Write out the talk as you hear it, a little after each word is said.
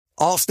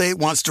Allstate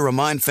wants to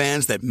remind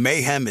fans that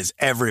mayhem is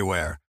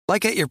everywhere,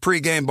 like at your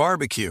pregame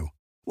barbecue.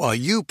 While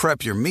you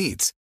prep your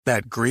meats,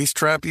 that grease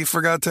trap you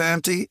forgot to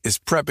empty is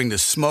prepping to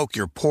smoke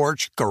your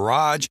porch,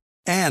 garage,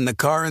 and the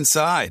car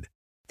inside.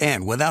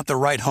 And without the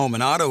right home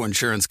and auto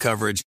insurance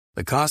coverage,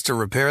 the cost to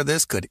repair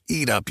this could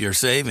eat up your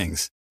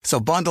savings. So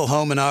bundle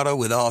home and auto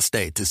with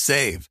Allstate to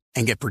save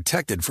and get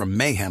protected from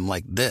mayhem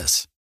like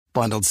this.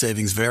 Bundled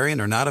savings vary and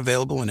are not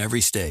available in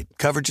every state.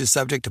 Coverage is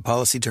subject to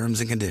policy terms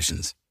and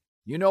conditions.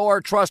 You know our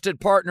trusted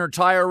partner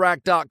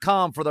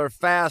TireRack.com for their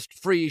fast,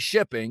 free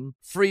shipping,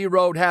 free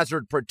road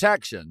hazard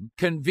protection,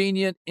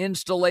 convenient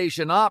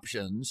installation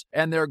options,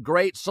 and their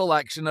great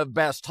selection of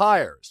best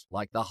tires,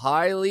 like the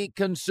highly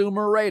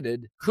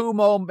consumer-rated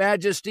Kumo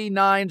Majesty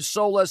 9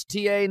 Solus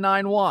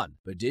TA91.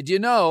 But did you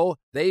know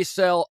they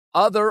sell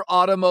other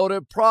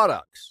automotive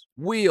products?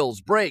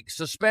 Wheels, brakes,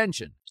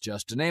 suspension,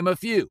 just to name a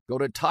few. Go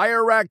to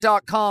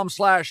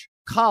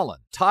TireRack.com/Colin.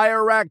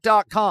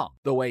 TireRack.com,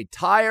 the way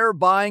tire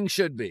buying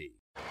should be.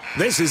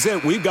 This is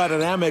it. We've got an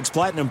Amex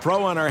Platinum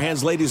Pro on our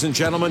hands, ladies and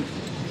gentlemen.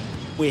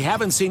 We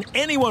haven't seen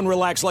anyone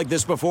relax like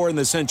this before in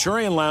the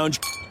Centurion Lounge.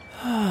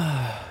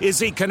 Is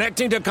he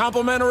connecting to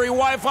complimentary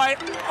Wi-Fi?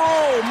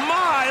 Oh,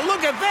 my.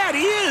 Look at that.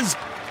 He is.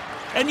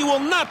 And you will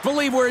not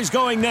believe where he's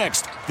going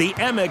next. The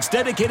Amex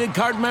dedicated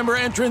card member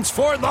entrance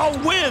for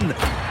the win.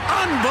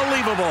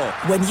 Unbelievable.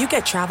 When you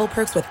get travel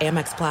perks with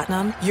Amex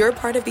Platinum, you're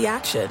part of the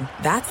action.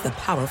 That's the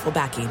powerful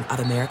backing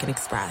of American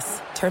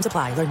Express. Terms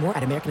apply. Learn more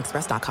at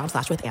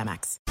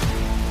americanexpress.com/withAmex.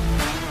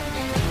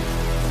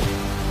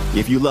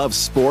 If you love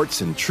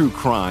sports and true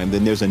crime,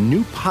 then there's a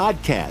new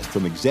podcast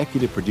from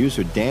executive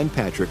producer Dan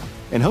Patrick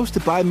and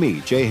hosted by me,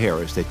 Jay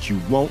Harris, that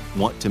you won't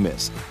want to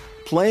miss.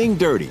 Playing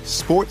Dirty: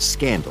 Sports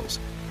Scandals.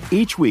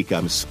 Each week,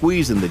 I'm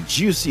squeezing the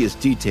juiciest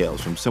details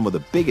from some of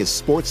the biggest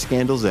sports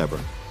scandals ever.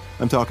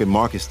 I'm talking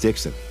Marcus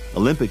Dixon,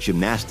 Olympic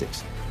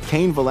gymnastics,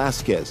 Cain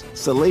Velasquez,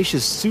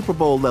 salacious Super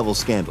Bowl-level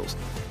scandals.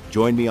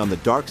 Join me on the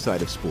dark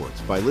side of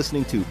sports by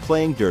listening to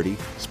Playing Dirty: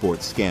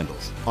 Sports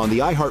Scandals on the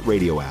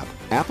iHeartRadio app,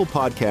 Apple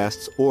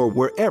Podcasts, or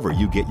wherever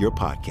you get your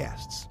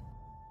podcasts.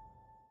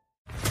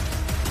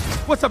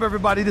 What's up,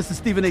 everybody? This is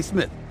Stephen A.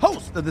 Smith,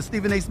 host of the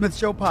Stephen A. Smith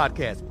Show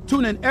podcast.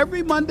 Tune in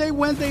every Monday,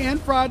 Wednesday, and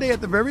Friday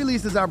at the very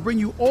least as I bring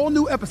you all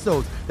new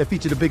episodes that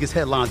feature the biggest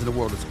headlines in the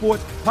world of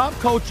sports, pop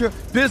culture,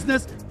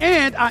 business,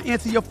 and I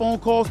answer your phone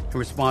calls and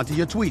respond to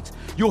your tweets.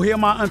 You'll hear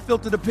my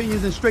unfiltered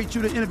opinions and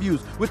straight-shooter interviews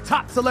with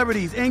top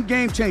celebrities and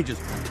game changers.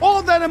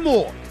 All that and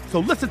more. So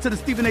listen to the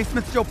Stephen A.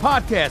 Smith Show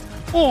podcast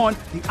on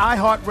the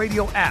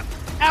iHeartRadio app,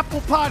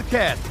 Apple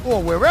Podcasts,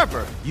 or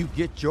wherever you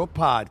get your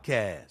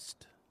podcast.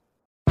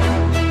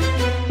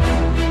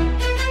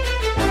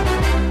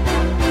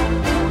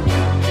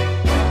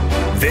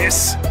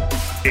 This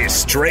is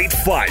Straight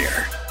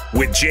Fire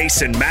with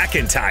Jason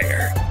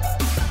McIntyre.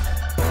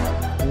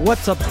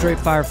 What's up, Straight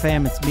Fire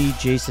fam? It's me,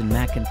 Jason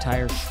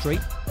McIntyre. Straight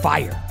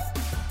Fire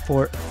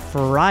for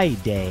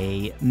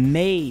Friday,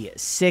 May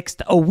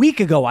 6th. A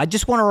week ago, I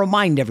just want to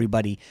remind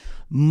everybody,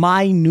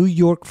 my New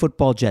York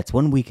Football Jets,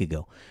 1 week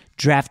ago,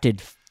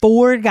 drafted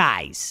 4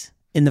 guys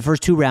in the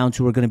first 2 rounds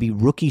who are going to be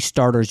rookie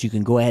starters. You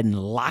can go ahead and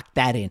lock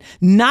that in.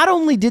 Not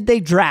only did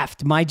they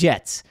draft my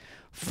Jets,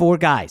 4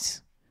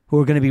 guys who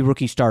are going to be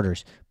rookie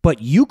starters,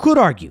 but you could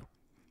argue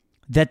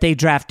that they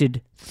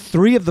drafted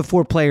 3 of the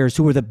 4 players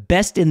who were the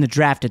best in the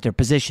draft at their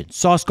position.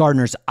 Sauce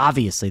Gardner's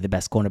obviously the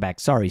best cornerback.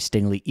 Sorry,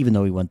 Stingley, even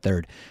though he went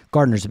 3rd.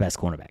 Gardner's the best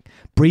cornerback.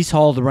 Breece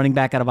Hall, the running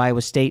back out of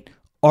Iowa State,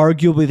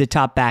 arguably the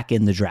top back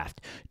in the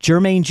draft.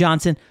 Jermaine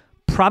Johnson,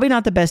 probably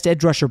not the best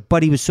edge rusher,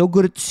 but he was so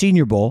good at the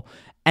Senior Bowl,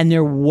 and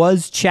there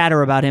was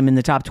chatter about him in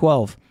the top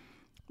 12.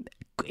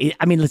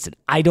 I mean, listen,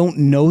 I don't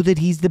know that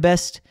he's the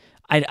best.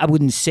 I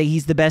wouldn't say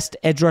he's the best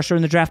edge rusher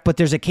in the draft, but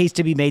there's a case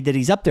to be made that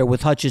he's up there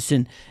with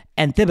Hutchinson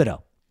and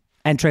Thibodeau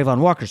and Trayvon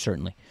Walker,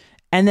 certainly.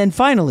 And then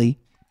finally,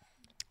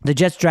 the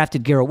Jets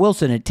drafted Garrett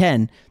Wilson at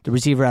 10, the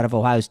receiver out of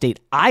Ohio State.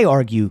 I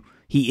argue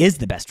he is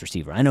the best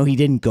receiver. I know he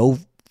didn't go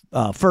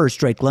first.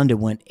 Drake London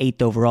went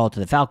 8th overall to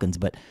the Falcons,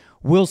 but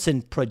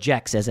Wilson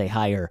projects as a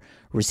higher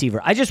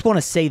receiver. I just want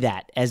to say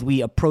that as we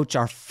approach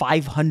our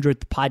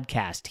 500th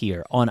podcast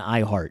here on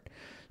iHeart.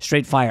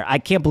 Straight Fire. I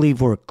can't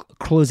believe we're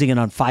closing in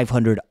on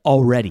 500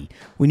 already.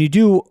 When you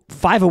do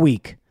 5 a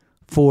week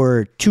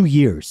for 2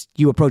 years,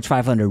 you approach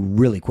 500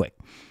 really quick.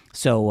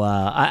 So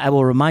I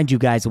will remind you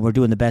guys when we're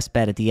doing the best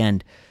bet at the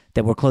end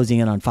that we're closing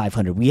in on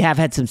 500. We have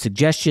had some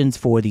suggestions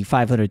for the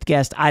 500th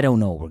guest. I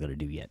don't know what we're going to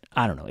do yet.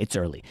 I don't know. It's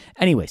early.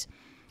 Anyways,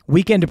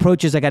 weekend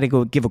approaches. I got to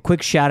go give a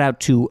quick shout out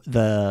to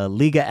the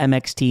Liga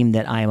MX team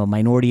that I am a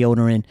minority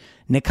owner in.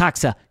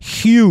 Necaxa,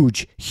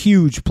 huge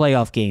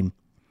playoff game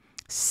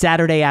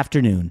Saturday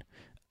afternoon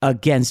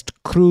against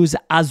Cruz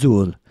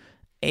Azul.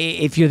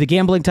 If you're the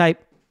gambling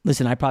type,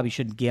 listen, I probably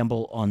shouldn't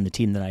gamble on the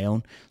team that I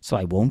own, so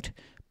I won't.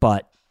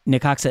 But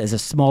Necaxa is a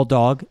small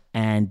dog,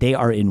 and they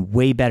are in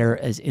way better,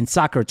 as in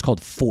soccer, it's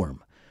called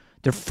form.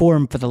 Their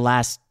form for the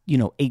last,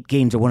 8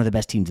 games are one of the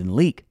best teams in the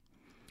league.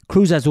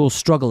 Cruz Azul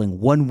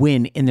struggling. 1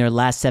 win in their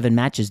last 7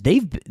 matches.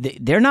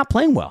 They're not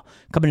playing well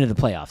coming into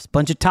the playoffs.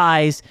 Bunch of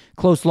ties,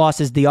 close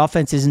losses. The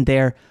offense isn't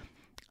there.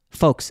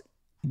 Folks,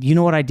 you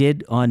know what I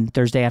did on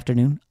Thursday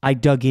afternoon? I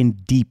dug in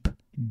deep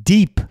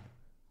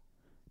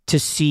to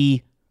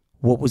see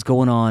what was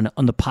going on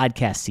the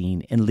podcast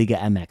scene in Liga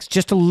MX,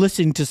 just to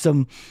listen to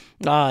some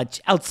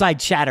outside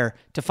chatter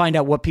to find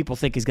out what people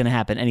think is going to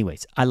happen.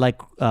 Anyways, I like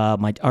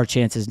our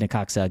chances,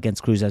 Necaxa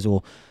against Cruz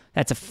Azul.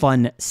 That's a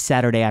fun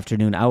Saturday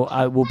afternoon.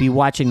 I will be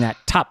watching that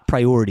top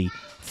priority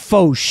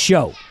faux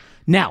show.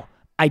 Now,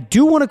 I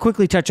do want to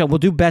quickly touch on, we'll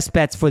do best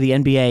bets for the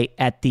NBA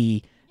at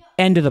the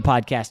end of the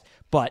podcast,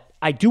 but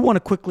I do want to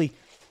quickly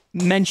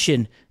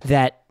mention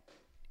that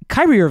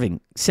Kyrie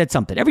Irving said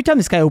something. Every time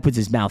this guy opens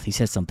his mouth, he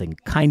says something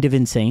kind of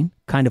insane,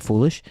 kind of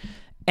foolish.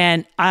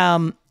 And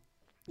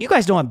you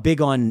guys know I'm big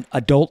on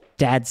adult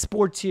dad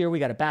sports here. We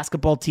got a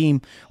basketball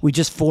team we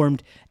just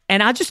formed.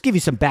 And I'll just give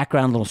you some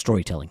background, little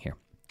storytelling here.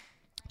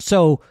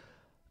 So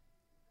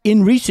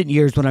in recent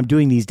years, when I'm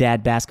doing these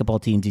dad basketball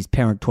teams, these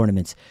parent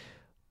tournaments,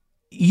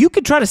 you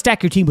could try to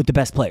stack your team with the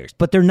best players,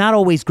 but they're not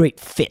always great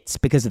fits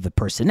because of the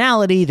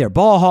personality. They're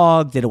ball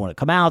hogs. They don't want to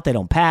come out. They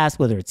don't pass,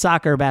 whether it's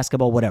soccer,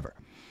 basketball, whatever.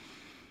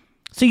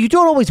 So you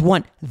don't always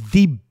want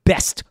the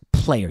best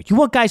player. You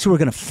want guys who are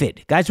going to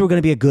fit, guys who are going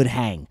to be a good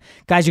hang,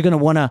 guys who are going to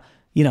want to,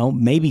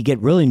 maybe get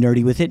really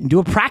nerdy with it and do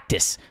a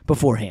practice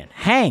beforehand.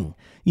 Hang.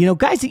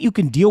 Guys that you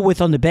can deal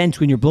with on the bench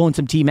when you're blowing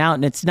some team out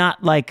and it's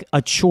not like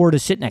a chore to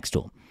sit next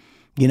to them.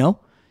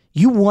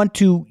 You want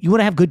to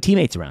have good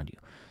teammates around you.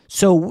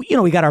 So,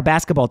 we got our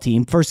basketball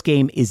team. First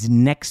game is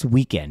next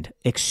weekend.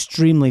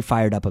 Extremely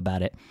fired up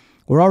about it.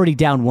 We're already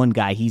down 1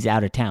 guy. He's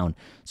out of town.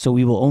 So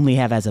we will only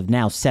have, as of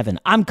now, 7.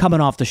 I'm coming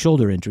off the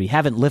shoulder injury.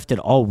 Haven't lifted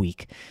all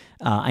week.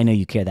 I know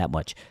you care that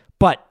much.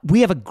 But we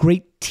have a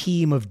great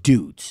team of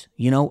dudes.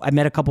 I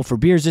met a couple for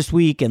beers this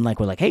week, and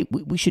we're like, hey,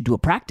 we should do a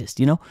practice,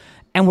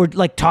 And we're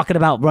talking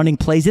about running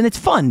plays, and it's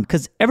fun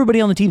because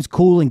everybody on the team's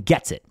cool and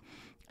gets it.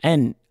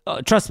 And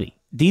trust me,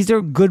 these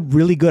are good,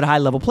 really good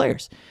high-level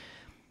players.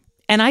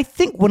 And I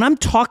think when I'm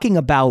talking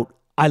about,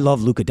 I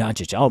love Luka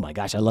Doncic. Oh my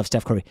gosh, I love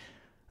Steph Curry.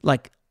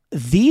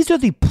 These are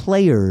the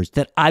players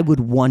that I would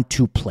want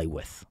to play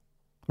with,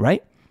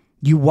 right?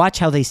 You watch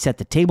how they set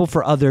the table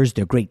for others.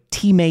 They're great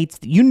teammates.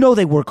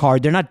 They work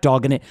hard. They're not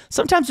dogging it.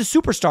 Sometimes the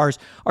superstars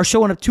are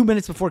showing up 2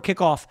 minutes before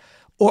kickoff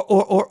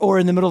or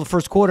in the middle of the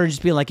first quarter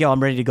just being like, yo,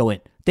 I'm ready to go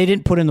in. They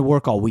didn't put in the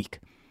work all week.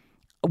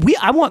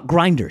 I want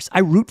grinders. I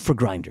root for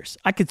grinders.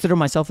 I consider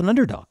myself an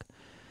underdog.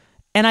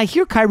 And I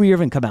hear Kyrie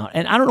Irving come out,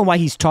 and I don't know why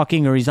he's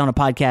talking or he's on a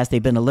podcast.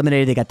 They've been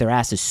eliminated. They got their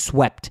asses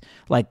swept.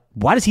 Why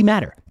does he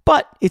matter?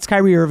 But it's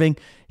Kyrie Irving.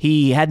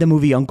 He had the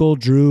movie Uncle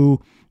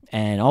Drew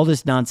and all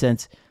this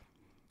nonsense.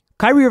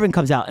 Kyrie Irving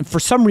comes out, and for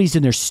some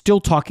reason, they're still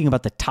talking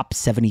about the top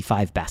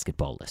 75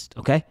 basketball list,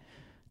 okay?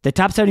 The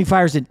top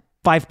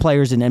 75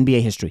 players in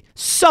NBA history.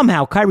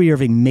 Somehow, Kyrie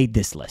Irving made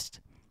this list.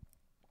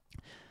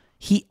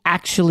 He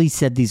actually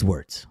said these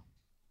words.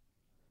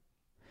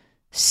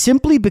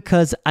 Simply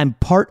because I'm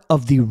part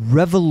of the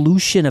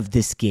revolution of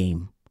this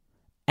game,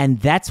 and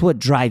that's what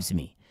drives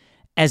me,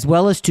 as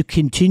well as to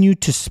continue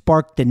to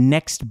spark the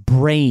next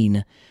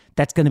brain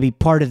that's going to be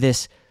part of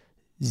this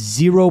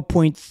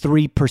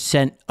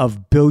 0.3%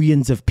 of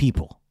billions of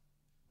people.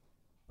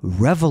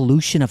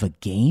 Revolution of a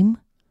game?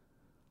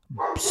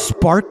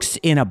 Sparks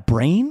in a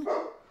brain?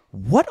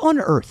 What on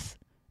earth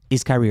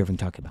is Kyrie Irving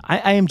talking about?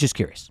 I am just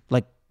curious.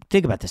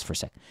 Think about this for a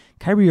sec.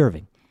 Kyrie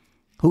Irving,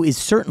 who is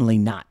certainly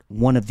not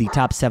one of the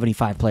top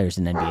 75 players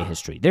in NBA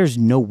history. There's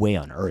no way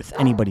on earth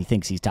anybody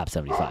thinks he's top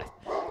 75.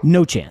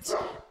 No chance.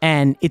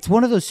 And it's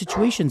one of those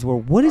situations where,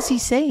 what is he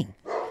saying?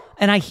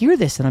 And I hear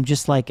this, and I'm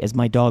just like, as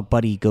my dog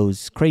Buddy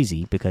goes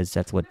crazy, because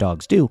that's what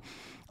dogs do,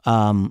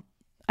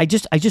 I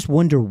just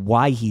wonder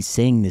why he's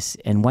saying this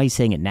and why he's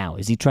saying it now.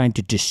 Is he trying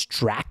to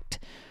distract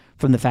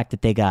from the fact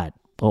that they got,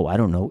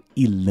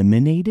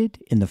 eliminated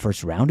in the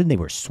first round and they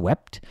were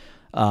swept?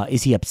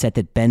 Is he upset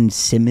that Ben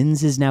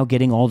Simmons is now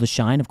getting all the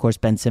shine? Of course,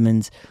 Ben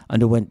Simmons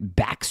underwent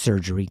back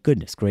surgery.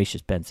 Goodness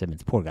gracious, Ben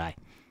Simmons, poor guy.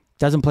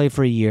 Doesn't play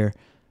for a year.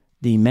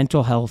 The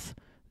mental health,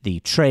 the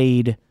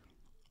trade,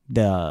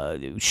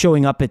 the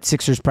showing up at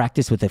Sixers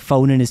practice with a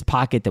phone in his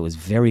pocket that was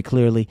very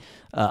clearly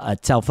a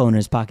cell phone in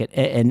his pocket,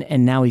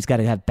 and now he's got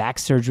to have back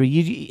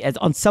surgery.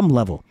 On some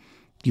level,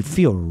 you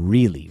feel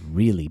really,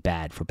 really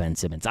bad for Ben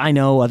Simmons. I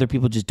know other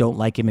people just don't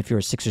like him. If you're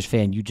a Sixers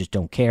fan, you just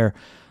don't care.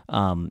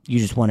 You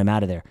just want him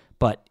out of there.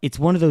 But it's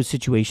one of those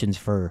situations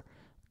for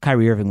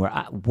Kyrie Irving where,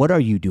 what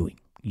are you doing?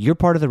 You're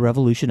part of the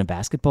revolution of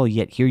basketball,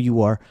 yet here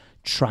you are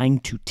trying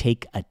to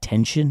take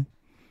attention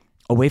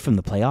away from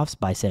the playoffs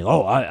by saying,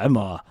 I'm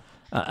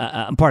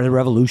part of the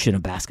revolution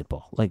of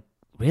basketball.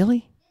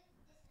 Really?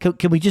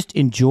 Can we just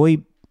enjoy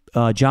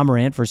Ja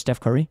Morant for Steph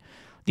Curry?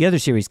 The other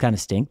series kind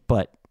of stink,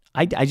 but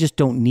I just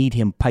don't need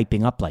him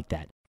piping up like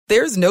that.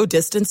 There's no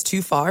distance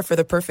too far for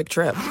the perfect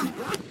trip.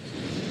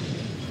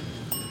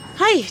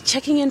 Hi,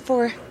 checking in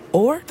for...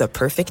 Or the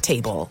perfect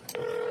table.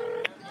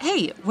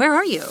 Hey, where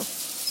are you?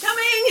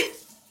 Coming!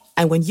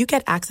 And when you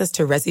get access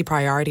to Resi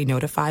Priority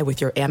Notify with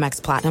your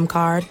Amex Platinum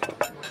card...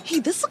 Hey,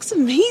 this looks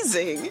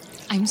amazing.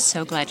 I'm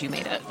so glad you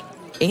made it.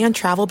 And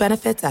travel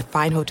benefits at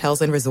fine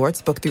hotels and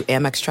resorts booked through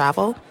Amex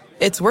Travel,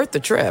 it's worth the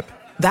trip.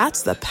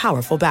 That's the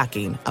powerful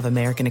backing of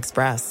American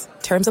Express.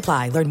 Terms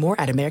apply. Learn more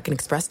at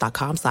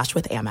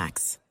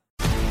americanexpress.com/withAmex.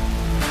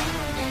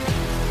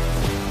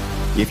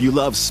 If you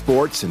love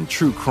sports and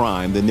true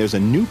crime, then there's a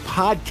new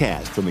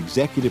podcast from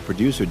executive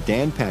producer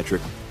Dan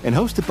Patrick and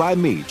hosted by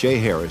me, Jay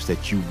Harris,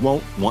 that you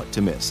won't want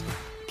to miss.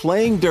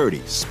 Playing Dirty: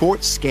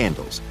 Sports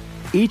Scandals.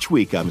 Each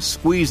week, I'm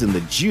squeezing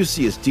the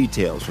juiciest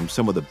details from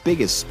some of the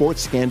biggest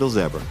sports scandals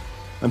ever.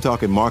 I'm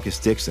talking Marcus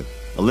Dixon,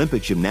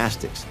 Olympic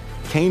gymnastics,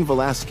 Cain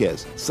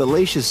Velasquez,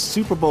 salacious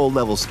Super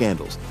Bowl-level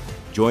scandals.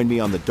 Join me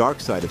on the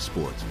dark side of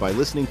sports by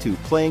listening to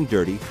Playing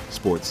Dirty: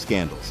 Sports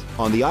Scandals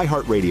on the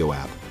iHeartRadio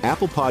app,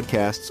 Apple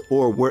Podcasts,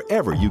 or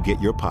wherever you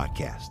get your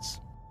podcasts.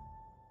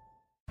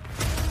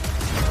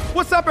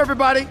 What's up,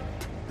 everybody?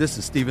 This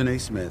is Stephen A.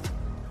 Smith.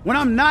 When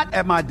I'm not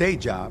at my day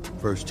job,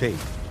 First Take,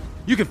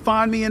 you can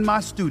find me in my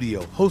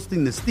studio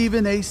hosting the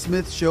Stephen A.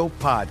 Smith Show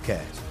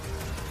podcast.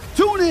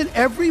 Tune in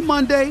every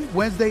Monday,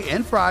 Wednesday,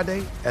 and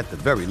Friday, at the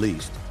very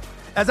least,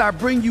 as I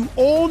bring you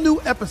all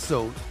new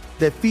episodes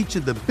that feature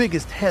the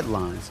biggest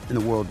headlines in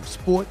the world of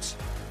sports,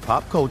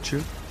 pop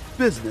culture,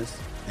 business,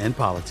 and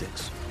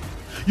politics.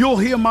 You'll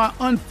hear my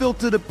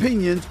unfiltered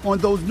opinions on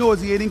those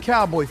nauseating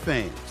Cowboy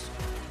fans,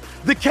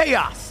 the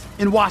chaos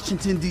in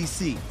Washington,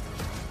 D.C.,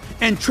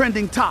 and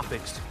trending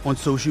topics on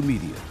social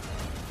media,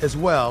 as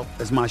well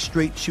as my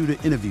straight shooter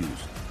interviews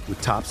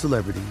with top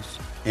celebrities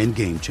and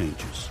game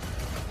changers.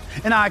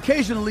 And I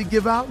occasionally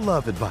give out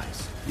love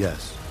advice.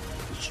 Yes,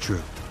 it's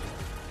true.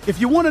 If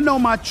you want to know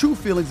my true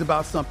feelings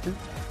about something,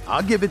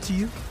 I'll give it to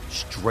you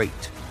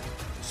straight.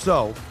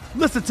 So,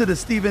 listen to the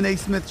Stephen A.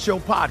 Smith Show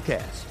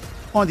podcast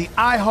on the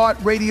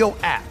iHeartRadio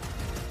app,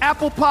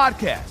 Apple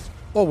Podcasts,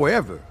 or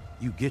wherever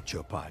you get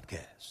your podcast.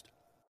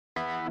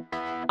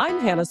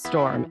 I'm Hannah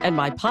Storm, and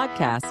my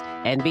podcast,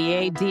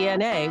 NBA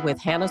DNA with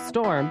Hannah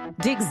Storm,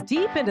 digs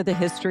deep into the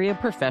history of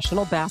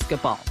professional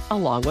basketball,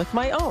 along with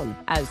my own,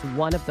 as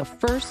one of the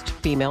first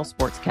female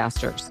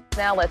sportscasters.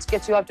 Now let's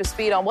get you up to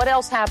speed on what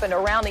else happened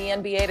around the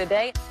NBA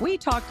today. We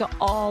talk to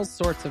all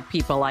sorts of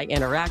people I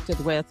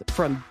interacted with,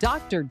 from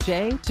Dr.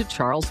 J to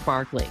Charles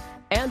Barkley,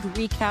 and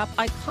recap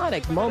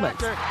iconic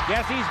moments.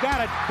 Yes, he's got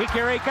it.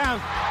 Here he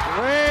comes.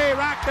 Way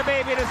rock the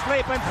baby to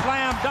sleep and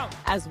slam dunk.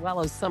 As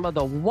well as some of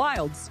the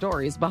wild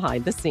stories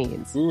behind the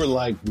scenes. We were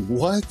like,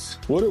 what?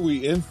 What are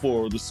we in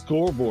for? The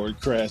scoreboard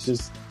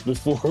crashes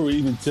before we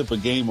even tip a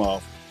game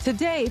off.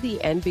 Today, the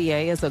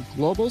NBA is a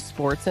global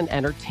sports and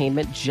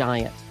entertainment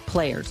giant.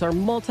 Players are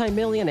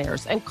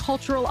multimillionaires and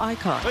cultural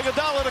icons.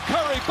 Iguodala to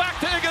Curry, back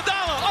to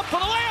Iguodala, up for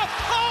the layup.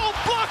 Oh,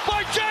 blocked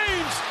by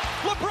James.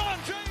 LeBron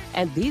James.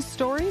 And these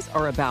stories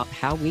are about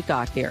how we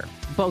got here,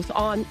 both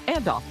on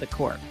and off the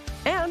court.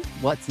 And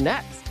what's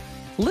next?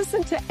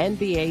 Listen to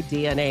NBA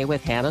DNA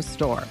with Hannah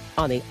Storm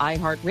on the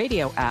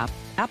iHeartRadio app,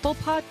 Apple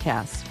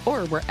Podcasts,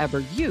 or wherever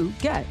you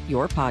get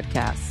your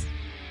podcasts.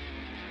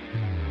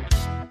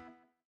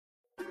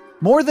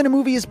 More Than a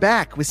Movie is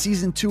back with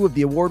Season 2 of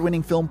the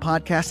award-winning film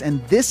podcast,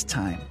 and this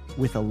time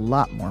with a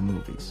lot more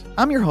movies.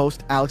 I'm your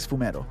host, Alex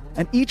Fumero,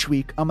 and each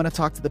week I'm going to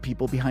talk to the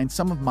people behind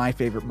some of my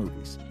favorite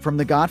movies. From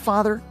The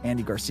Godfather,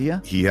 Andy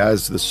Garcia. He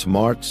has the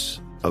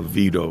smarts of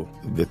Vito,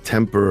 the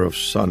temper of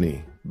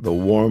Sonny, the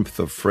warmth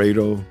of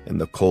Fredo, and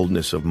the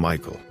coldness of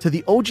Michael. To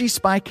the OG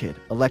Spy Kid,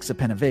 Alexa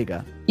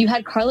Penavega. You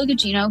had Carla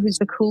Gugino, who's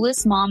the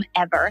coolest mom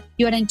ever.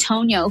 You had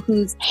Antonio,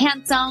 who's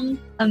handsome,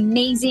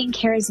 amazing,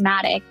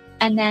 charismatic.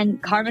 And then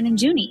Carmen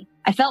and Junie.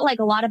 I felt like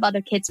a lot of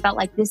other kids felt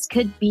like this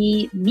could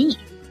be me.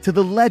 To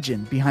the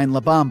legend behind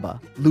La Bamba,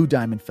 Lou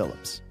Diamond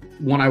Phillips.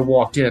 When I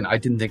walked in, I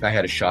didn't think I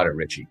had a shot at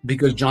Richie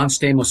because John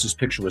Stamos'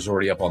 picture was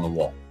already up on the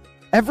wall.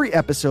 Every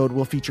episode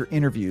will feature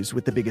interviews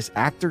with the biggest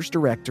actors,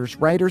 directors,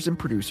 writers, and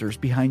producers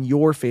behind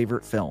your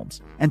favorite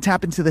films and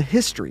tap into the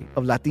history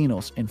of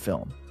Latinos in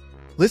film.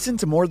 Listen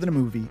to More Than a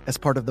Movie as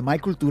part of the My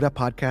Cultura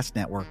Podcast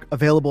Network,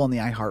 available on the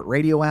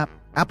iHeartRadio app,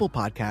 Apple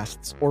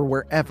Podcasts, or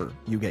wherever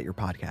you get your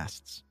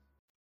podcasts.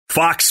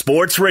 Fox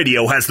Sports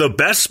Radio has the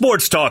best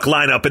sports talk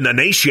lineup in the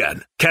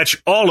nation.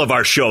 Catch all of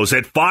our shows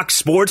at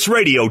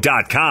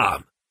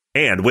foxsportsradio.com.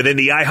 And within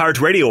the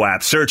iHeartRadio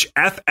app, search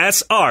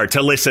FSR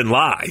to listen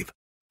live.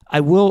 I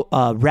will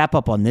wrap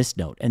up on this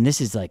note, and this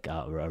is like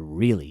a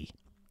really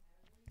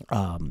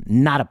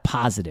not a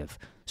positive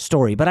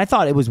story, but I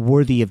thought it was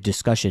worthy of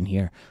discussion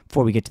here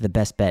before we get to the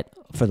best bet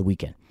for the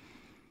weekend.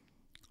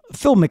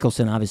 Phil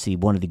Mickelson, obviously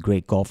one of the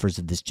great golfers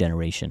of this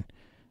generation.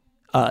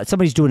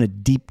 Somebody's doing a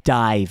deep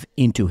dive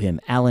into him.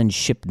 Alan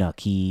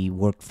Shipnuck, he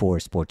worked for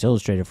Sports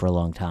Illustrated for a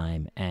long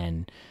time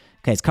and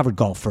has covered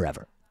golf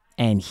forever.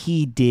 And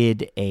he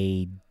did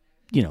a,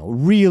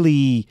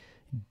 really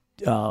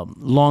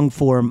long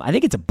form. I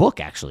think it's a book,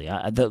 actually.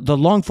 The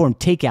long form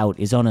takeout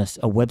is on a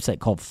website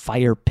called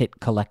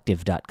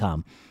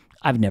firepitcollective.com.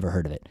 I've never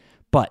heard of it.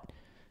 But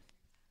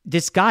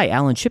this guy,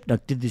 Alan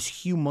Shipnuck, did this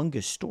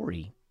humongous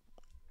story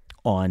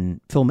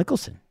on Phil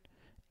Mickelson.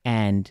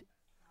 And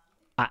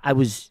I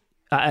was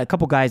a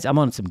couple guys. I'm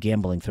on some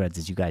gambling threads,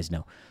 as you guys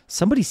know.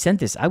 Somebody sent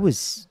this. I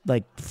was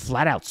like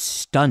flat out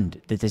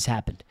stunned that this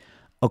happened.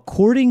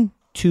 According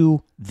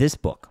to this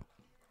book,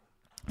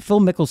 Phil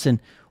Mickelson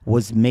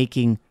was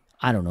making,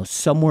 I don't know,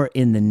 somewhere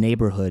in the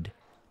neighborhood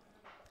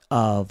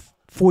of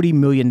 $40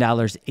 million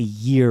a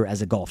year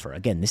as a golfer.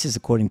 Again, this is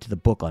according to the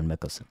book on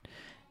Mickelson.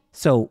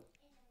 So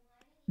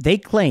they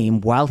claim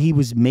while he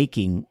was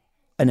making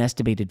an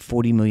estimated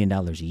 $40 million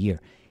a year,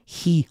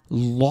 he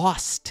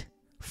lost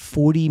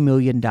 $40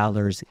 million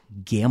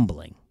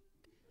gambling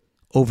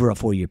over a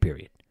 4-year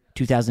period,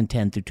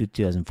 2010 through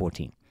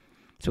 2014.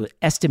 So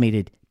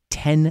estimated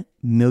 $10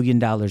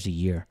 million a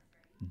year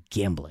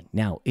gambling.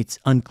 Now, it's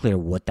unclear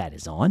what that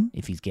is on,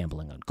 if he's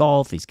gambling on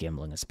golf, he's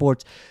gambling on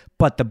sports,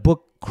 but the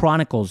book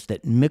chronicles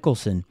that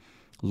Mickelson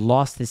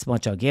lost this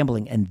much on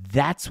gambling, and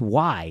that's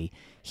why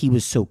he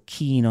was so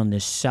keen on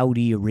this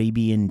Saudi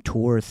Arabian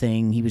tour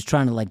thing. He was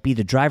trying to be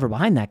the driver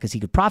behind that because he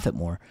could profit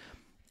more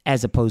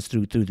as opposed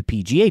through the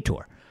PGA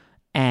Tour.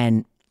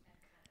 And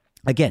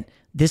again,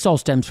 this all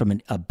stems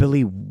from a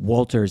Billy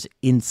Walters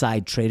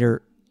inside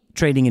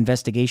trading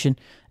investigation.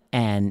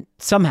 And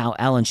somehow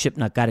Alan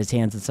Shipnuck got his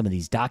hands on some of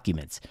these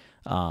documents.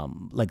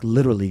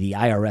 Literally the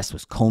IRS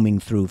was combing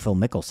through Phil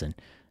Mickelson.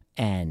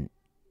 And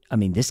I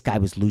mean, this guy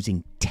was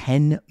losing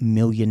 $10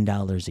 million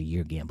a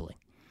year gambling.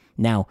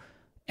 Now,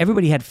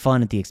 everybody had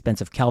fun at the expense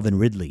of Calvin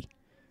Ridley,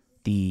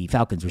 the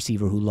Falcons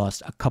receiver who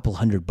lost a couple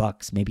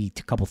 $100, maybe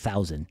a couple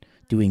thousand,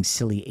 doing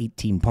silly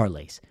 18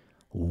 parlays.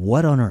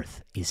 What on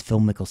earth is Phil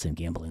Mickelson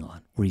gambling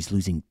on, where he's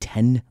losing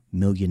 $10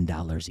 million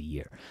a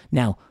year?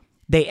 Now,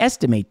 they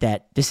estimate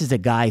that this is a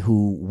guy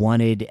who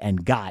wanted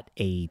and got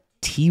a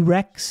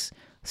T-Rex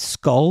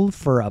skull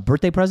for a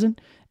birthday present,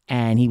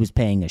 and he was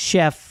paying a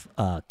chef,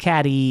 a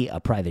caddy,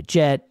 a private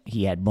jet.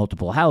 He had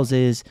multiple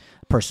houses,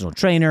 personal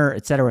trainer,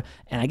 etc.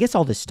 And I guess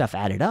all this stuff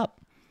added up.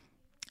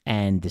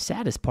 And the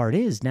saddest part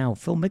is now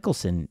Phil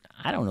Mickelson,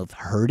 I don't know if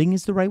hurting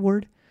is the right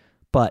word,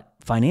 but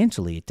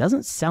financially it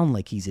doesn't sound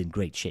like he's in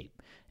great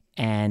shape.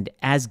 And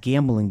as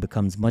gambling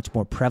becomes much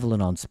more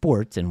prevalent on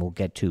sports, and we'll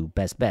get to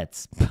best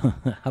bets, how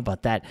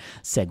about that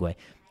segue?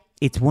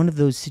 It's one of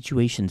those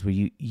situations where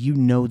you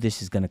know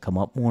this is going to come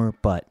up more,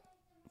 but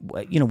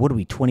what are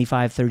we,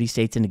 25, 30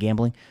 states into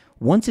gambling?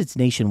 Once it's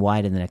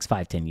nationwide in the next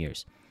 5-10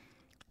 years,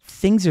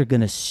 things are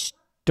going to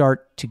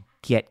start to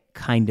get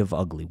kind of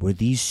ugly, where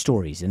these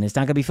stories, and it's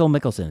not going to be Phil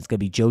Mickelson, it's going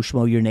to be Joe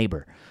Schmo, your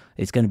neighbor.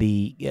 It's going to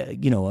be,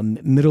 a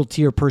middle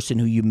tier person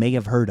who you may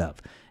have heard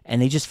of. And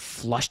they just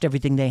flushed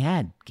everything they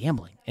had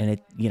gambling.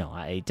 And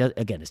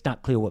again, it's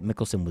not clear what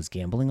Mickelson was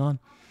gambling on,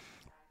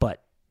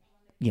 but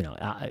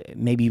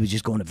maybe he was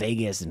just going to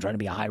Vegas and trying to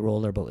be a high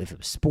roller. But if it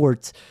was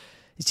sports,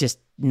 it's just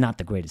not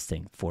the greatest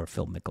thing for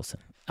Phil Mickelson.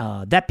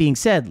 That being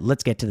said,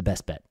 let's get to the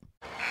best bet.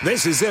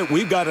 This is it.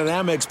 We've got an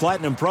Amex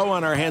Platinum Pro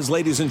on our hands,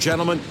 ladies and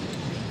gentlemen.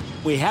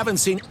 We haven't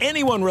seen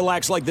anyone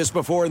relax like this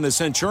before in the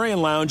Centurion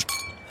Lounge.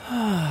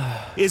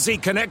 Is he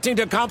connecting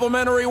to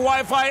complimentary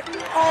Wi-Fi?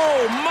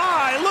 Oh,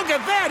 my! Look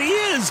at that! He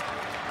is!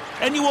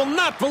 And you will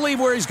not believe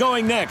where he's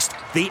going next.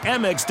 The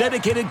Amex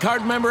dedicated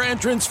card member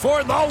entrance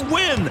for the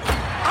win!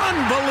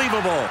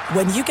 Unbelievable!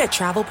 When you get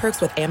travel perks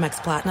with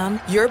Amex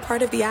Platinum, you're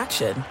part of the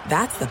action.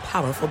 That's the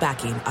powerful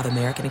backing of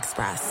American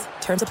Express.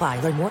 Terms apply.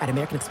 Learn more at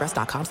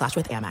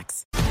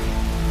americanexpress.com/withAmex.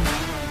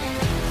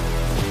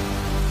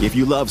 If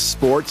you love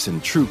sports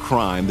and true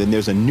crime, then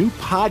there's a new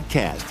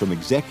podcast from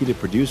executive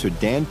producer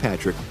Dan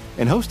Patrick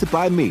and hosted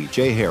by me,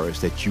 Jay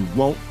Harris, that you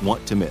won't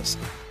want to miss.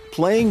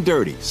 Playing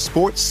Dirty: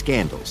 Sports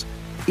Scandals.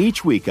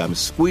 Each week, I'm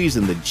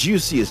squeezing the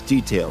juiciest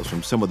details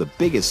from some of the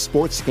biggest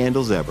sports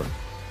scandals ever.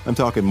 I'm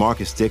talking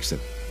Marcus Dixon,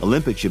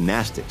 Olympic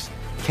gymnastics,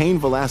 Cain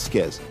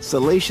Velasquez,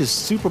 salacious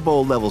Super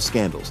Bowl-level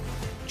scandals.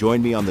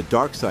 Join me on the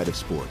dark side of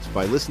sports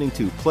by listening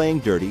to Playing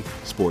Dirty: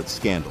 Sports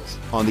Scandals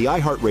on the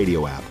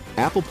iHeartRadio app,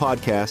 Apple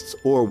Podcasts,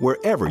 or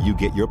wherever you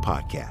get your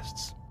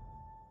podcasts.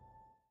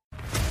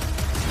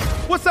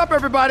 What's up,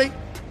 everybody?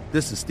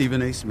 This is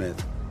Stephen A.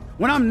 Smith.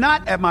 When I'm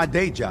not at my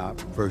day job,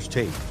 First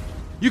Take,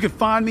 you can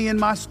find me in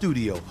my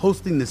studio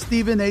hosting the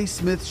Stephen A.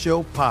 Smith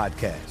Show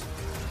podcast.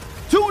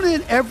 Tune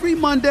in every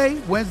Monday,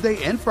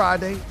 Wednesday, and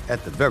Friday,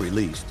 at the very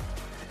least,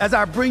 as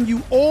I bring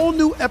you all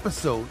new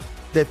episodes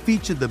that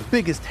feature the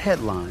biggest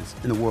headlines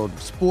in the world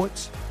of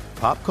sports,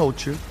 pop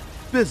culture,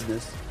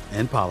 business,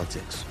 and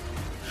politics.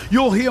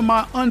 You'll hear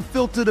my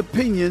unfiltered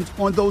opinions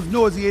on those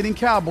nauseating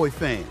Cowboy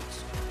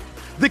fans,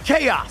 the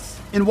chaos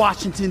in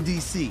Washington,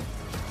 D.C.,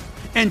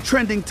 and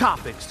trending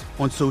topics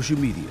on social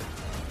media,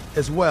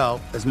 as well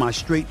as my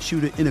straight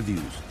shooter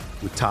interviews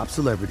with top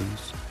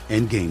celebrities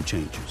and game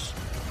changers.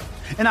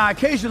 And I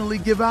occasionally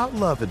give out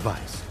love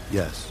advice.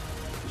 Yes,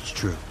 it's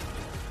true.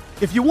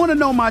 If you want to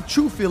know my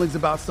true feelings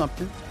about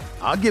something,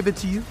 I'll give it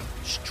to you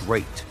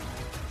straight.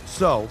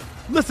 So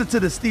listen to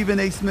the Stephen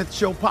A. Smith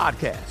Show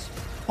podcast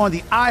on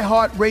the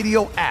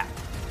iHeartRadio app,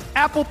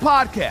 Apple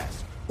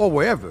Podcasts, or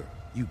wherever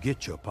you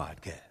get your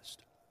podcast.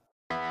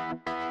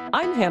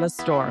 I'm Hannah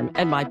Storm,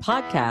 and my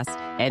podcast,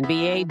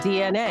 NBA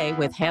DNA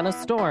with Hannah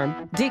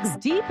Storm, digs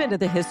deep into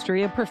the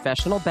history of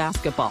professional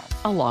basketball,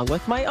 along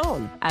with my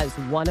own, as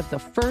one of the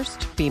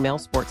first female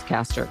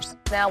sportscasters.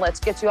 Now let's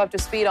get you up to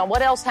speed on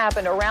what else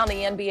happened around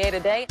the NBA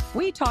today.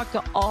 We talk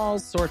to all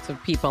sorts of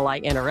people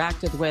I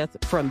interacted with,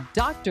 from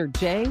Dr.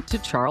 J to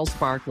Charles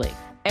Barkley,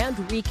 and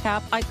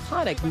recap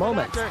iconic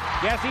moments.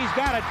 Yes, he's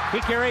got it.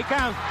 Here he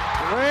comes.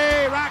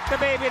 Way rock the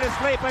baby to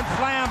sleep and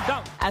slam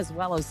dunk. As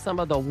well as some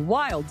of the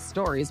wild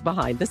stories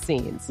behind the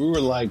scenes. We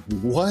were like,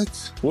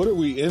 what? What are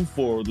we in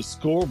for? The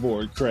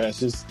scoreboard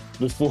crashes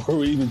before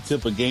we even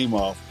tip a game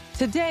off.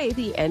 Today,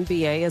 the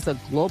NBA is a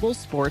global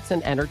sports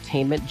and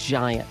entertainment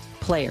giant.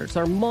 Players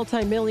are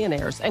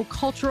multimillionaires and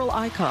cultural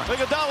icons.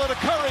 Iguodala to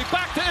Curry,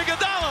 back to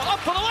Iguodala, up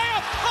for the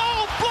layup.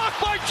 Oh,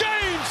 blocked by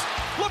James.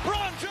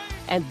 LeBron James.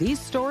 And these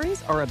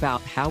stories are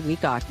about how we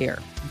got here,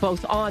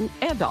 both on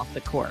and off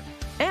the court.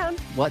 And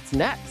what's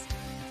next?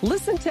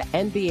 Listen to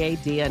NBA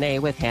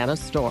DNA with Hannah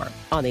Storm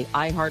on the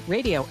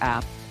iHeartRadio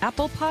app,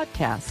 Apple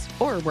Podcasts,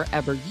 or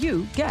wherever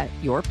you get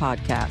your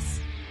podcasts.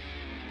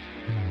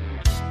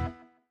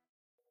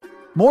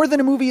 More Than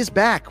a Movie is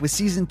back with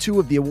Season 2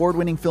 of the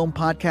award-winning film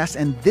podcast,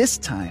 and this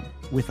time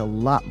with a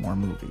lot more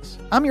movies.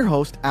 I'm your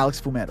host, Alex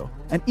Fumero,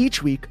 and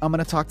each week I'm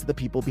going to talk to the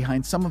people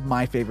behind some of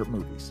my favorite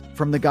movies.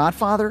 From The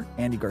Godfather,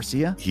 Andy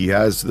Garcia. He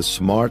has the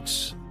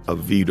smarts of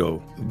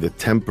Vito, the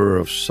temper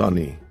of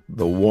Sonny,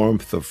 the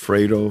warmth of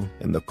Fredo,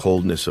 and the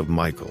coldness of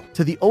Michael.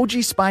 To the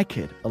OG Spy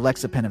Kid,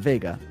 Alexa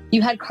Penavega.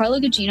 You had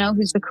Carla Gugino,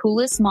 who's the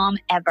coolest mom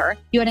ever.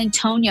 You had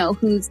Antonio,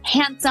 who's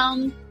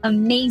handsome,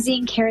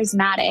 amazing,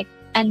 charismatic.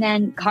 And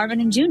then Carmen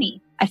and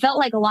Junie. I felt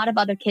like a lot of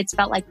other kids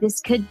felt like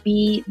this could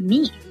be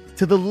me.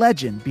 To the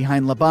legend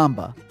behind La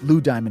Bamba,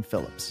 Lou Diamond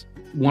Phillips.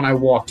 When I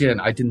walked in,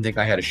 I didn't think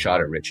I had a shot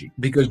at Richie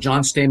because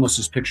John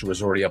Stamos' picture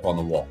was already up on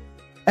the wall.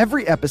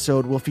 Every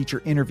episode will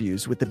feature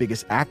interviews with the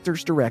biggest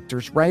actors,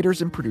 directors,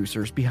 writers, and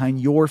producers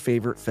behind your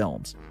favorite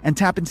films and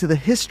tap into the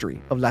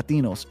history of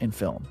Latinos in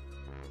film.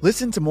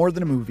 Listen to More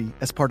Than a Movie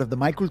as part of the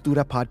My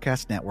Cultura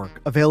Podcast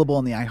Network, available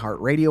on the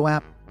iHeartRadio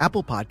app,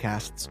 Apple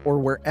Podcasts, or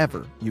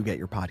wherever you get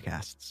your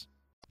podcasts.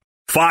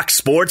 Fox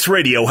Sports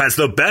Radio has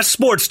the best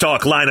sports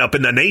talk lineup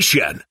in the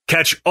nation.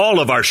 Catch all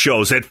of our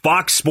shows at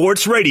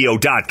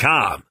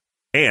foxsportsradio.com.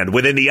 And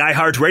within the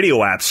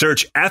iHeartRadio app,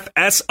 search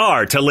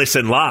FSR to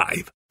listen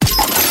live.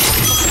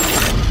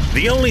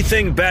 The only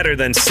thing better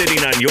than sitting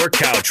on your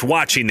couch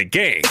watching the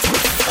game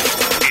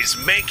is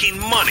making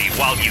money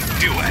while you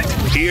do it.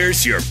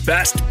 Here's your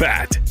best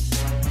bet.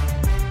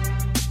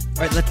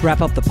 All right, let's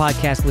wrap up the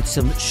podcast with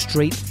some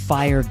straight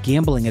fire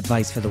gambling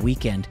advice for the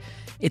weekend.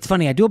 It's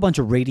funny, I do a bunch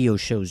of radio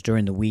shows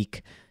during the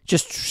week,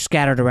 just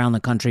scattered around the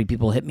country.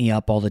 People hit me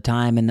up all the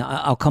time, and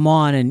I'll come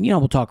on and,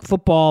 we'll talk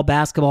football,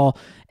 basketball,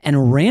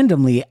 and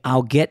randomly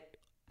I'll get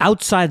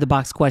outside the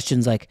box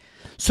questions like,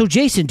 so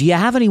Jason, do you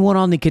have anyone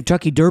on the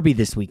Kentucky Derby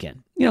this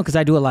weekend? Because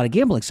I do a lot of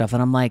gambling stuff,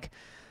 and I'm like,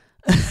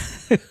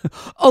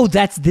 oh,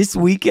 that's this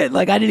weekend?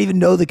 Like, I didn't even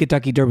know the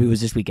Kentucky Derby was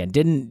this weekend.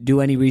 Didn't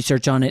do any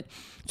research on it.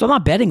 So I'm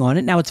not betting on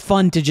it. Now it's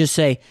fun to just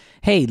say,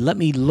 hey, let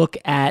me look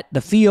at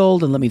the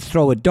field and let me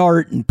throw a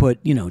dart and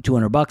put,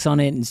 $200 on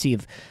it and see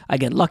if I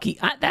get lucky.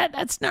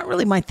 That's not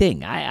really my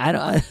thing. I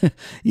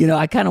don't,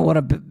 I kind of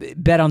want to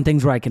bet on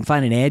things where I can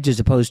find an edge as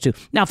opposed to,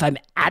 now if I'm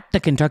at the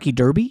Kentucky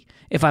Derby,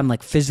 if I'm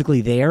like physically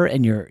there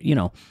and you're,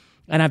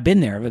 and I've been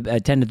there, I've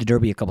attended the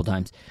Derby a couple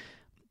times.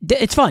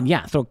 It's fun,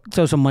 yeah.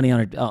 Throw some money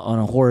on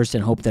a horse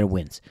and hope that it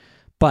wins.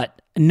 But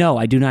no,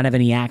 I do not have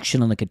any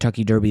action on the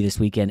Kentucky Derby this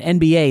weekend.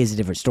 NBA is a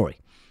different story.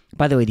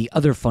 By the way, the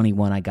other funny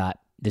one I got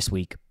this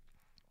week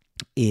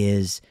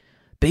is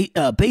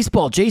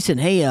baseball. Jason,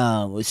 hey,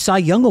 Cy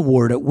Young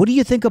Award. What do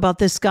you think about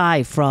this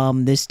guy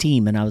from this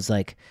team? And I was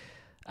like,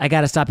 I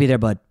got to stop you there,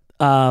 bud.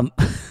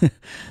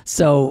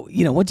 So,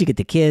 once you get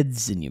the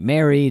kids and you're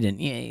married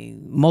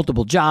and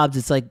multiple jobs,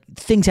 it's like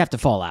things have to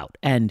fall out.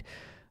 And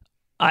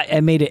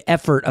I made an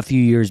effort a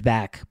few years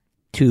back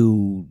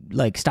to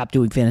stop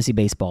doing fantasy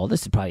baseball.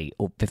 This is probably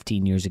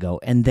 15 years ago.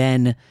 And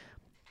then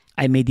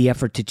I made the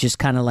effort to just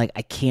kind of I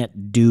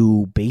can't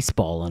do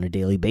baseball on a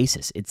daily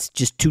basis. It's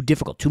just too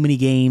difficult, too many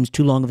games,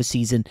 too long of a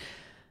season.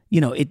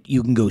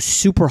 You can go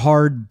super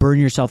hard, burn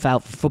yourself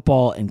out for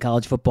football and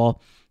college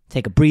football,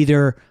 take a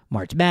breather,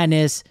 March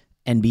Madness,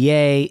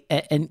 NBA,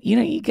 and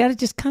you got to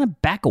just kind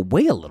of back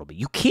away a little bit.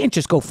 You can't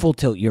just go full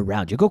tilt year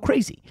round. You go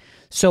crazy.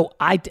 So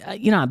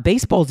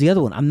baseball's the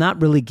other one. I'm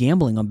not really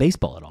gambling on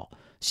baseball at all.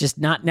 It's just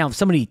not. Now, if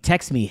somebody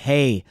texts me,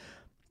 hey,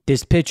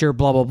 this pitcher,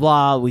 blah, blah,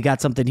 blah, we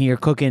got something here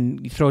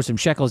cooking, you throw some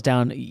shekels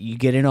down, you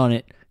get in on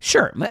it.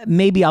 Sure,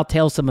 maybe I'll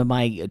tell some of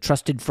my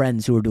trusted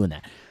friends who are doing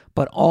that.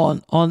 But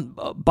on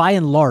by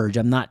and large,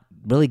 I'm not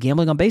really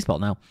gambling on baseball.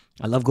 Now,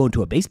 I love going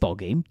to a baseball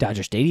game.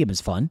 Dodger Stadium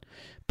is fun.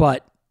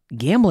 But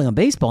gambling on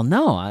baseball,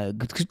 no.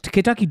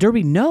 Kentucky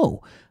Derby,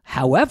 no.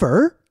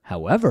 However,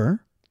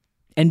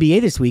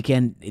 NBA this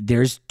weekend,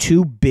 there's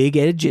two big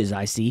edges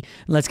I see.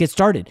 Let's get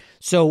started.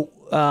 So,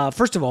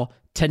 first of all,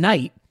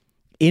 tonight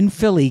in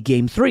Philly,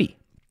 Game 3.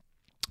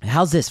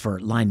 How's this for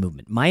line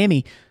movement?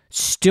 Miami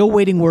Still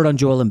waiting word on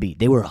Joel Embiid.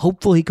 They were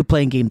hopeful he could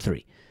play in Game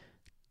 3.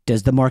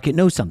 Does the market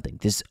know something?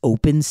 This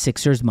opens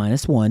Sixers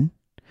 -1,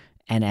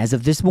 and as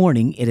of this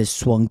morning, it has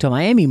swung to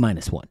Miami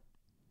 -1.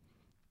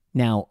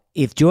 Now,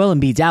 if Joel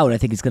Embiid's out, I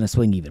think it's going to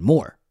swing even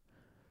more.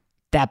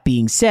 That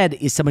being said,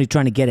 is somebody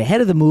trying to get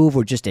ahead of the move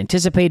or just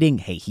anticipating,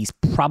 hey, he's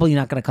probably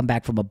not going to come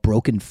back from a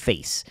broken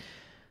face?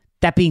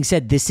 That being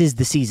said, this is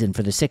the season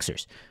for the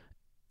Sixers.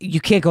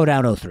 You can't go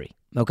down 0-3,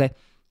 okay?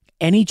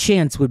 Any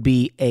chance would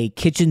be a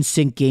kitchen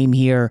sink game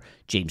here.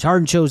 James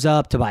Harden shows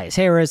up, Tobias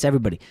Harris,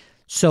 everybody.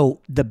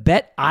 So the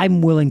bet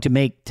I'm willing to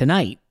make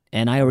tonight,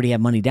 and I already have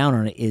money down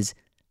on it, is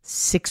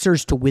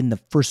Sixers to win the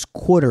first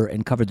quarter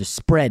and cover the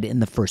spread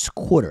in the first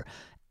quarter.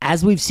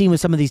 As we've seen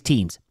with some of these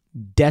teams,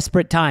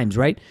 desperate times,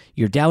 right?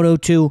 You're down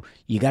 0-2,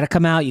 you got to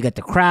come out, you got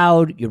the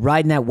crowd, you're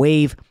riding that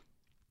wave.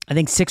 I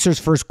think Sixers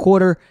first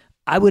quarter,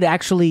 I would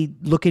actually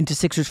look into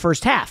Sixers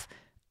first half.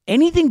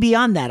 Anything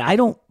beyond that, I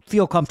don't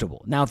feel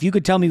comfortable. Now, if you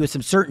could tell me with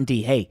some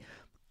certainty, hey,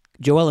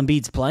 Joel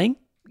Embiid's playing,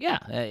 yeah,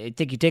 I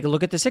think you take a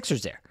look at the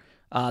Sixers there.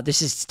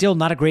 This is still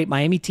not a great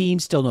Miami team,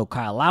 still no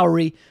Kyle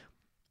Lowry.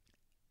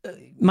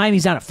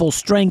 Miami's not at full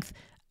strength.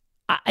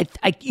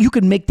 You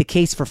could make the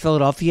case for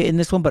Philadelphia in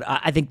this one, but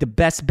I think the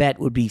best bet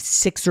would be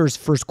Sixers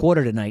first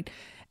quarter tonight.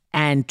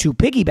 And to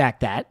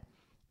piggyback that,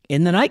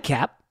 in the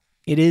nightcap,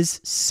 it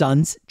is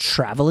Suns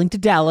traveling to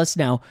Dallas.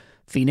 Now,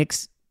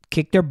 Phoenix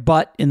kicked their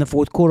butt in the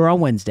fourth quarter on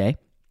Wednesday.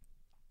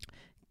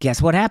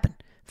 Guess what happened?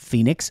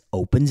 Phoenix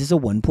opens as a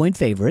 1-point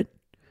favorite.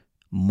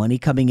 Money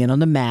coming in on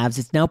the Mavs.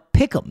 It's now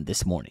pick'em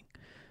this morning.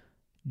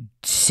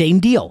 Same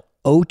deal.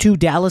 0-2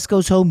 Dallas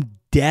goes home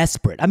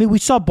desperate. I mean, we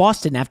saw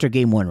Boston after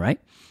game 1, right?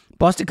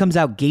 Boston comes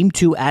out game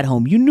 2 at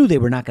home. You knew they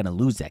were not going to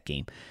lose that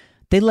game.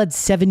 They led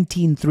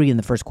 17-3 in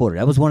the first quarter.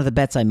 That was one of the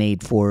bets I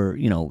made for,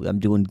 I'm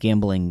doing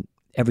gambling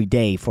every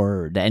day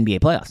for the NBA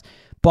playoffs.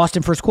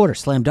 Boston first quarter,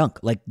 slam dunk.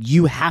 Like,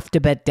 you have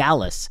to bet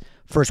Dallas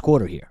first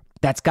quarter here.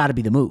 That's got to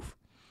be the move.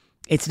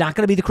 It's not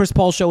going to be the Chris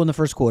Paul show in the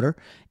first quarter.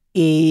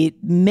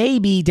 It may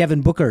be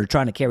Devin Booker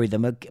trying to carry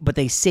them, but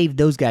they saved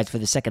those guys for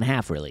the second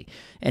half, really,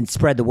 and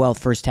spread the wealth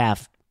first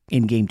half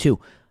in game 2.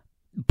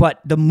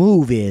 But the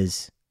move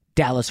is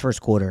Dallas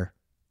first quarter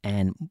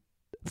and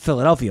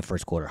Philadelphia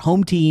first quarter.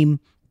 Home team,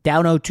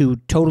 down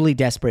 0-2, totally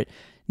desperate.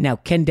 Now,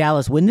 can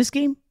Dallas win this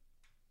game?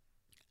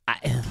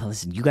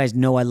 Listen, you guys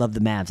know I love the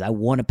Mavs. I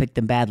want to pick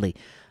them badly.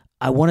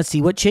 I want to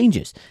see what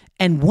changes.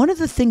 And one of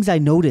the things I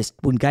noticed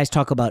when guys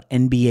talk about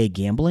NBA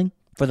gambling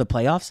for the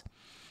playoffs,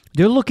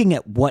 they're looking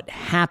at what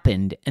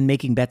happened and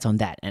making bets on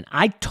that. And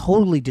I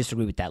totally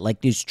disagree with that.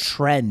 Like, these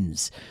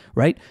trends,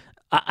 right?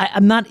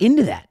 I'm not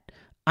into that.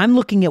 I'm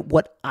looking at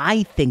what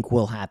I think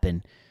will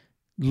happen,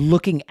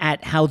 looking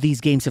at how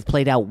these games have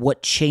played out,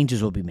 what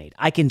changes will be made.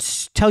 I can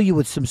tell you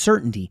with some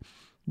certainty,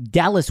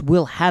 Dallas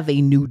will have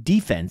a new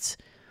defense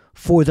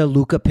for the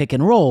Luka pick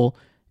and roll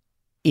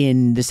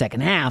in the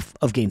second half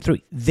of game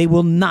 3. They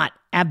will not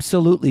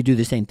absolutely do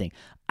the same thing.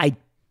 I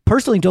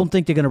personally don't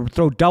think they're going to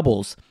throw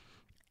doubles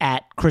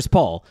at Chris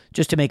Paul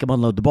just to make him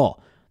unload the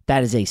ball.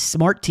 That is a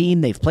smart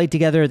team. They've played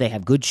together. They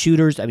have good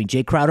shooters. I mean,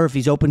 Jay Crowder, if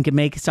he's open, can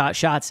make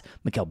shots.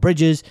 Mikal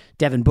Bridges,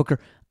 Devin Booker.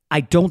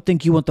 I don't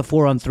think you want the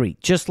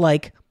 4-on-3. Just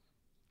like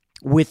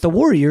with the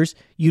Warriors,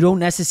 you don't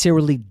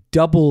necessarily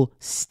double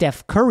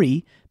Steph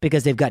Curry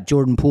because they've got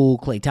Jordan Poole,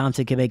 Klay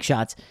Thompson can make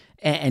shots,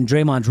 and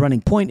Draymond's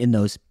running point in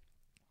those.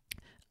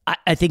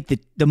 I think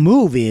that the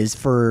move is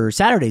for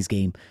Saturday's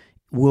game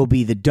will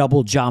be the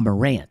double Ja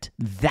Morant.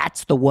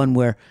 That's the one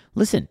where,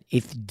 listen,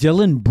 if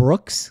Dillon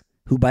Brooks,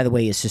 who, by the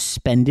way, is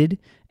suspended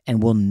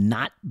and will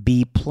not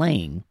be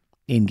playing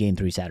in Game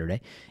 3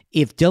 Saturday,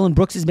 if Dillon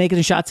Brooks is making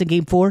the shots in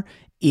Game 4,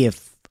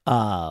 if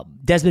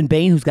Desmond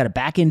Bane, who's got a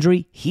back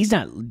injury,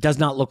 does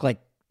not look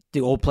like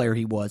the old player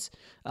he was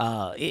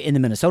in the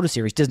Minnesota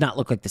series, does not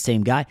look like the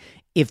same guy.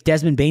 If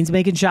Desmond Bane's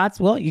making shots,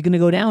 well, you're going to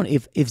go down.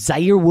 If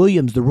Zaire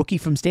Williams, the rookie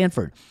from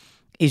Stanford,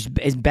 is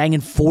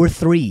banging 4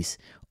 threes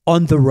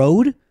on the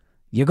road,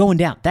 you're going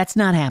down. That's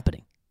not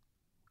happening.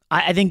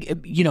 I think,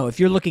 if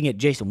you're looking at,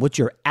 Jason, what's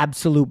your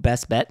absolute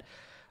best bet?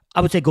 I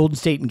would say Golden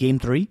State in Game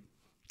 3.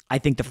 I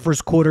think the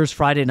first quarter's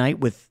Friday night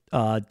with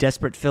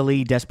desperate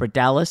Philly, desperate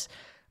Dallas.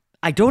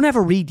 I don't have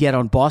a read yet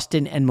on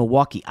Boston and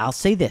Milwaukee. I'll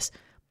say this.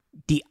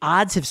 The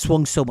odds have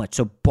swung so much.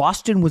 So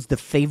Boston was the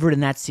favorite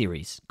in that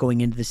series, going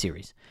into the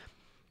series.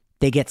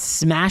 They get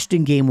smashed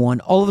in Game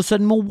 1. All of a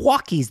sudden,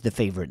 Milwaukee's the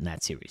favorite in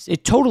that series.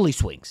 It totally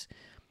swings.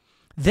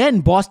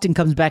 Then Boston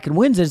comes back and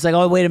wins, and it's like,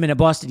 oh, wait a minute,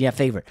 Boston, yeah,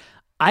 favorite.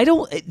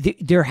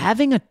 They're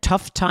having a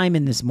tough time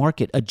in this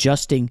market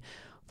adjusting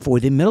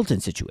for the Middleton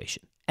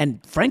situation.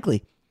 And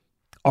frankly,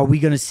 are we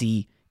going to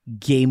see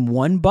Game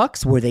 1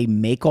 Bucks where they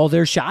make all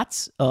their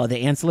shots, the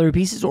ancillary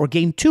pieces, or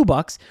Game 2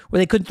 Bucks where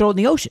they couldn't throw it in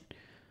the ocean?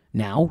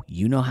 Now,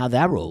 you know how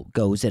that role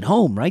goes at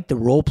home, right? The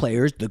role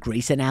players, the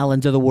Grayson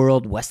Allens of the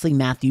world, Wesley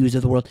Matthews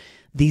of the world,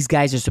 these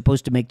guys are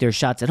supposed to make their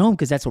shots at home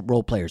because that's what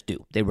role players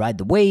do. They ride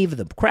the wave of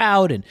the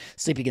crowd and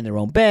sleeping in their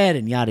own bed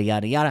and yada,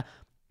 yada, yada.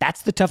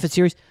 That's the toughest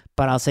series.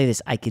 But I'll say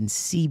this, I can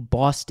see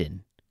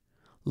Boston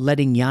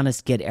letting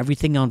Giannis get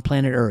everything on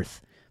planet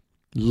Earth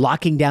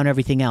locking down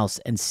everything else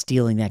and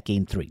stealing that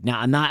game 3. Now,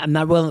 I'm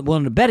not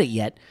willing to bet it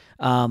yet.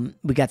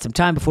 We got some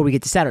time before we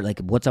get to Saturday. Like,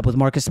 what's up with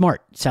Marcus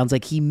Smart? Sounds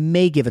like he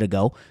may give it a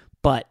go,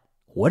 but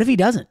what if he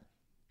doesn't?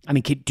 I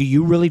mean, do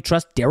you really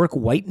trust Derek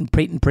White and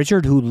Peyton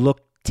Pritchard, who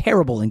looked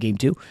terrible in game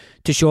 2,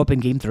 to show up in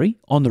game 3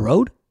 on the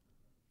road?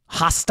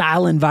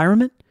 Hostile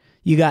environment.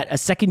 You got a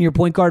second-year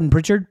point guard in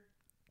Pritchard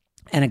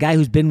and a guy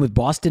who's been with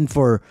Boston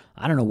for,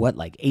 I don't know what,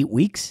 like 8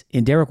 weeks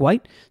in Derek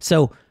White.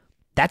 So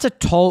that's a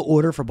tall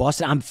order for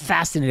Boston. I'm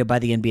fascinated by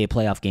the NBA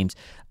playoff games.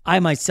 I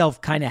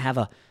myself kind of have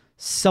a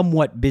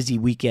somewhat busy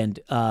weekend.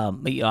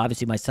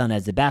 Obviously, my son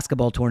has the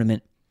basketball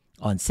tournament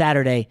on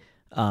Saturday.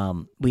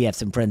 We have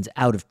some friends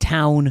out of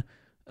town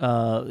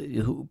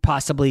who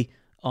possibly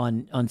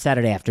on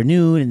Saturday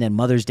afternoon, and then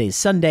Mother's Day is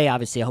Sunday.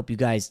 Obviously, I hope you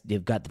guys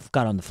have got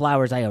on the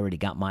flowers. I already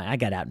got mine. I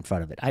got out in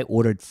front of it. I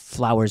ordered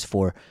flowers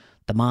for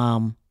the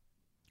mom,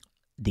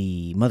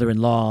 the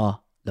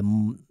mother-in-law,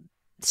 the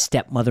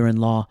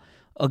stepmother-in-law.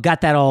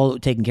 Got that all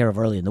taken care of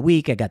early in the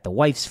week. I got the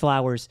wife's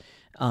flowers.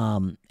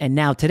 And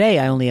now today,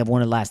 I only have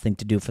one last thing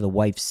to do for the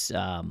wife's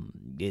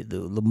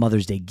the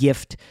Mother's Day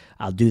gift.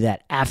 I'll do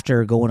that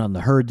after going on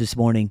the herd this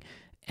morning.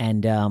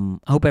 And I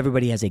hope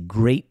everybody has a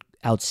great,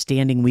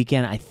 outstanding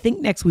weekend. I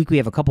think next week we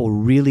have a couple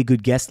really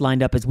good guests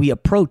lined up as we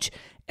approach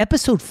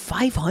episode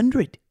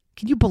 500.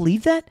 Can you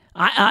believe that?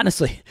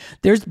 Honestly,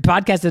 there's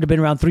podcasts that have been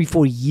around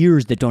 3-4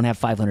 years that don't have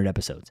 500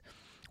 episodes.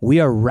 We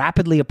are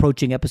rapidly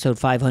approaching episode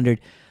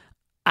 500.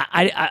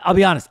 I'll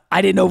be honest,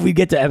 I didn't know if we'd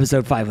get to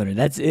episode 500.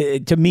 That's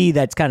to me,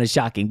 that's kind of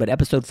shocking, but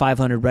episode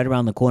 500 right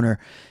around the corner.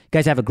 You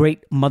guys have a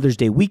great Mother's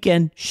Day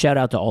weekend. Shout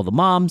out to all the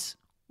moms.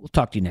 We'll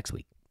talk to you next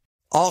week.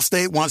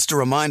 Allstate wants to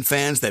remind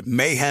fans that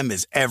mayhem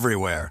is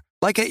everywhere,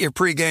 like at your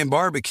pregame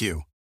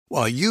barbecue.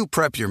 While you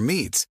prep your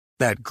meats,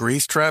 that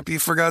grease trap you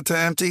forgot to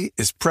empty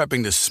is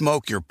prepping to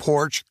smoke your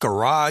porch,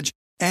 garage,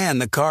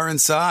 and the car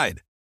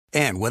inside.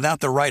 And without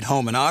the right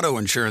home and auto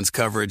insurance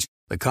coverage,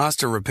 the cost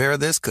to repair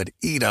this could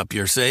eat up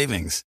your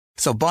savings.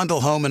 So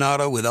bundle home and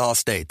auto with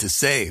Allstate to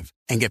save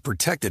and get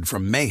protected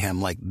from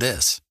mayhem like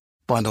this.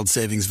 Bundled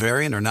savings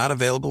vary and are not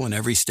available in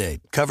every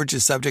state. Coverage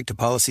is subject to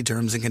policy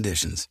terms and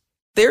conditions.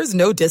 There's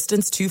no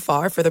distance too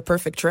far for the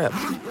perfect trip.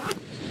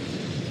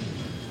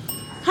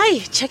 Hi,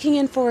 checking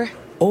in for...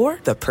 Or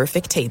the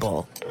perfect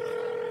table.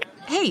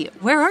 Hey,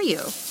 where are you?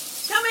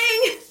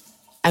 Coming!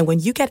 And when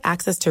you get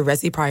access to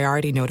Resi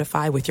Priority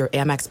Notify with your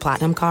Amex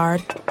Platinum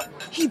card...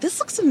 Hey, this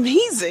looks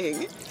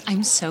amazing.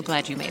 I'm so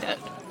glad you made it.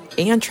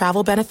 And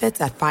travel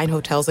benefits at fine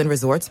hotels and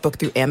resorts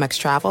booked through Amex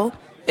Travel.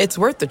 It's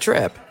worth the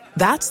trip.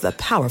 That's the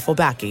powerful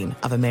backing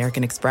of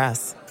American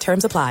Express.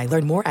 Terms apply.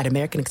 Learn more at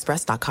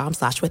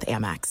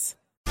americanexpress.com/withAmex.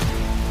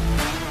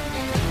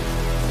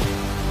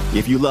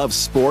 If you love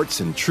sports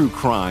and true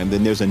crime,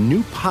 then there's a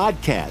new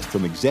podcast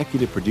from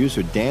executive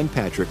producer Dan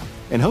Patrick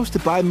and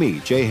hosted by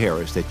me, Jay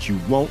Harris, that you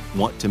won't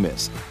want to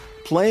miss.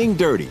 Playing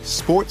Dirty: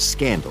 Sports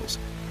Scandals.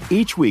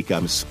 Each week,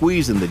 I'm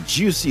squeezing the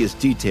juiciest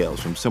details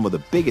from some of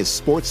the biggest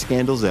sports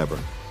scandals ever.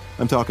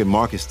 I'm talking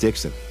Marcus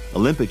Dixon,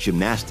 Olympic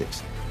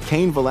gymnastics,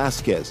 Cain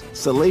Velasquez,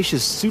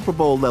 salacious Super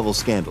Bowl-level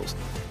scandals.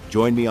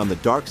 Join me on the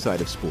dark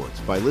side of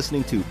sports by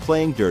listening to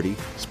Playing Dirty: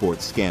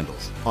 Sports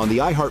Scandals on the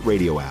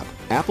iHeartRadio app,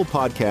 Apple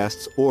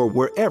Podcasts, or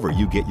wherever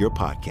you get your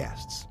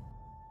podcasts.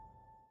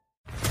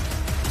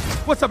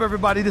 What's up,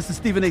 everybody? This is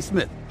Stephen A.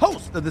 Smith,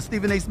 host of the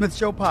Stephen A. Smith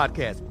Show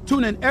podcast.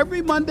 Tune in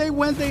every Monday,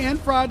 Wednesday, and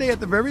Friday at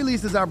the very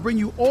least as I bring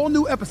you all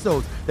new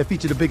episodes that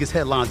feature the biggest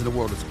headlines in the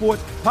world of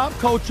sports, pop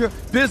culture,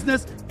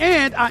 business,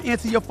 and I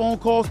answer your phone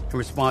calls and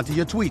respond to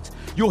your tweets.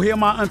 You'll hear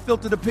my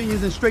unfiltered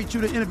opinions and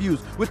straight-shooter interviews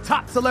with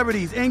top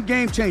celebrities and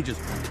game changers.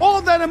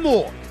 All that and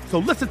more. So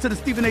listen to the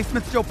Stephen A.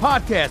 Smith Show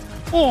podcast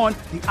on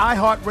the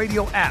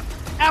iHeartRadio app,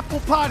 Apple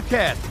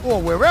Podcasts,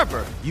 or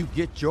wherever you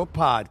get your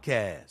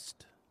podcast.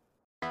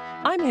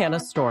 I'm Hannah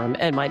Storm,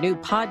 and my new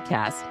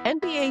podcast,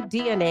 NBA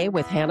DNA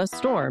with Hannah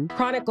Storm,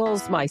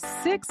 chronicles my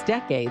 6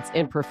 decades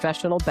in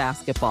professional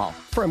basketball.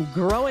 From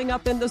growing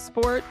up in the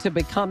sport to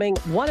becoming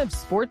one of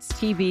sports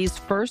TV's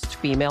first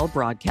female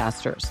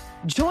broadcasters.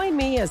 Join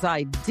me as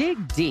I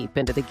dig deep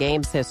into the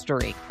game's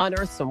history,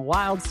 unearth some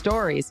wild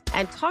stories,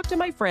 and talk to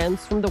my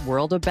friends from the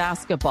world of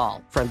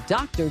basketball, from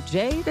Dr.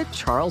 J to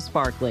Charles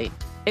Barkley.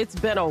 It's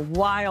been a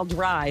wild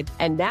ride,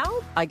 and now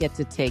I get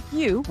to take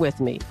you with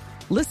me.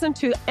 Listen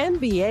to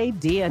NBA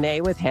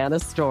DNA with Hannah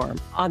Storm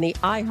on the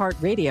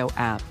iHeartRadio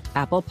app,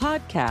 Apple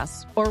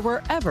Podcasts, or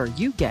wherever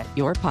you get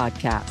your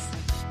podcasts.